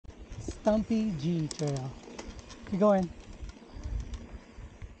Stumpy G Trail. Keep going.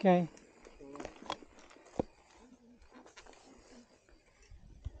 Okay.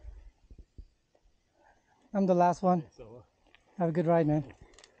 I'm the last one. Have a good ride, man.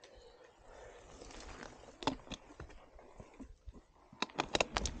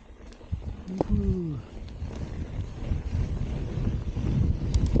 Woohoo.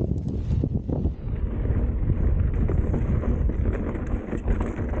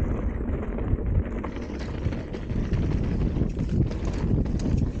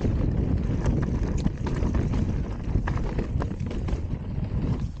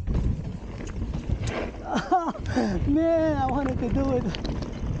 Man, I wanted to do it.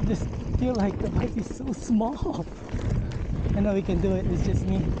 I just feel like the bike is so small. I know we can do it, it's just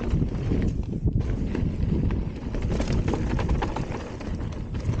me.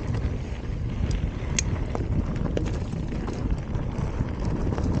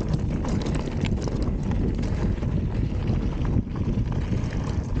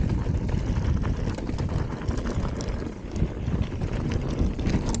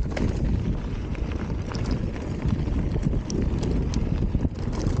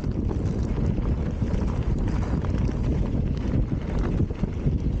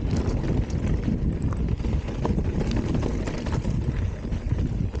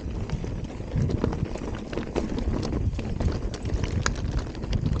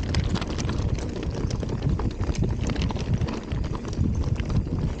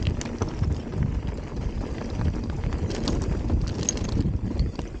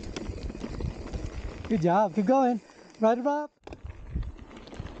 Good job, keep going. Ride it up.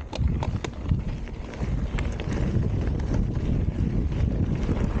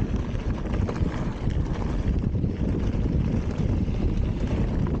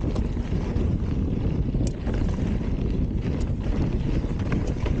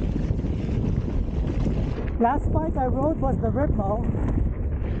 Last bike I rode was the Ripmo,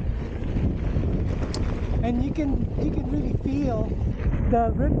 and you can really feel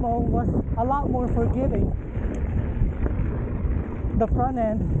the Ripmo was a lot more forgiving. The front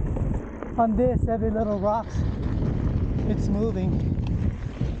end on this, every little rocks, it's moving,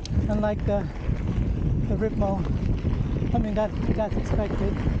 unlike the Ripmo. I mean that's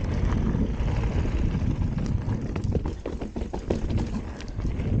expected.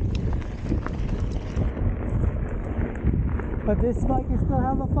 But this bike is still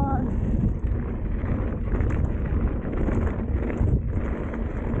hella fun.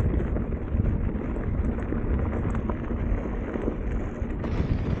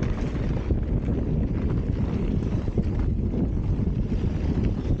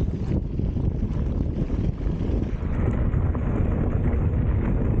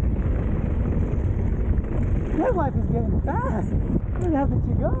 My wife is getting fast. Where the hell did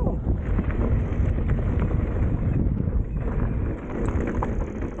she go?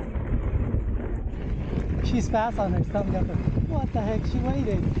 She's fast on her stomach upper. What the heck? She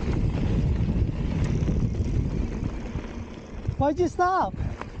waited. Why'd you stop?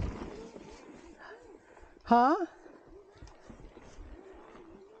 Huh?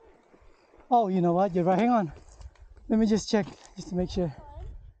 Oh, you know what? You're right. Hang on. Let me just check just to make sure.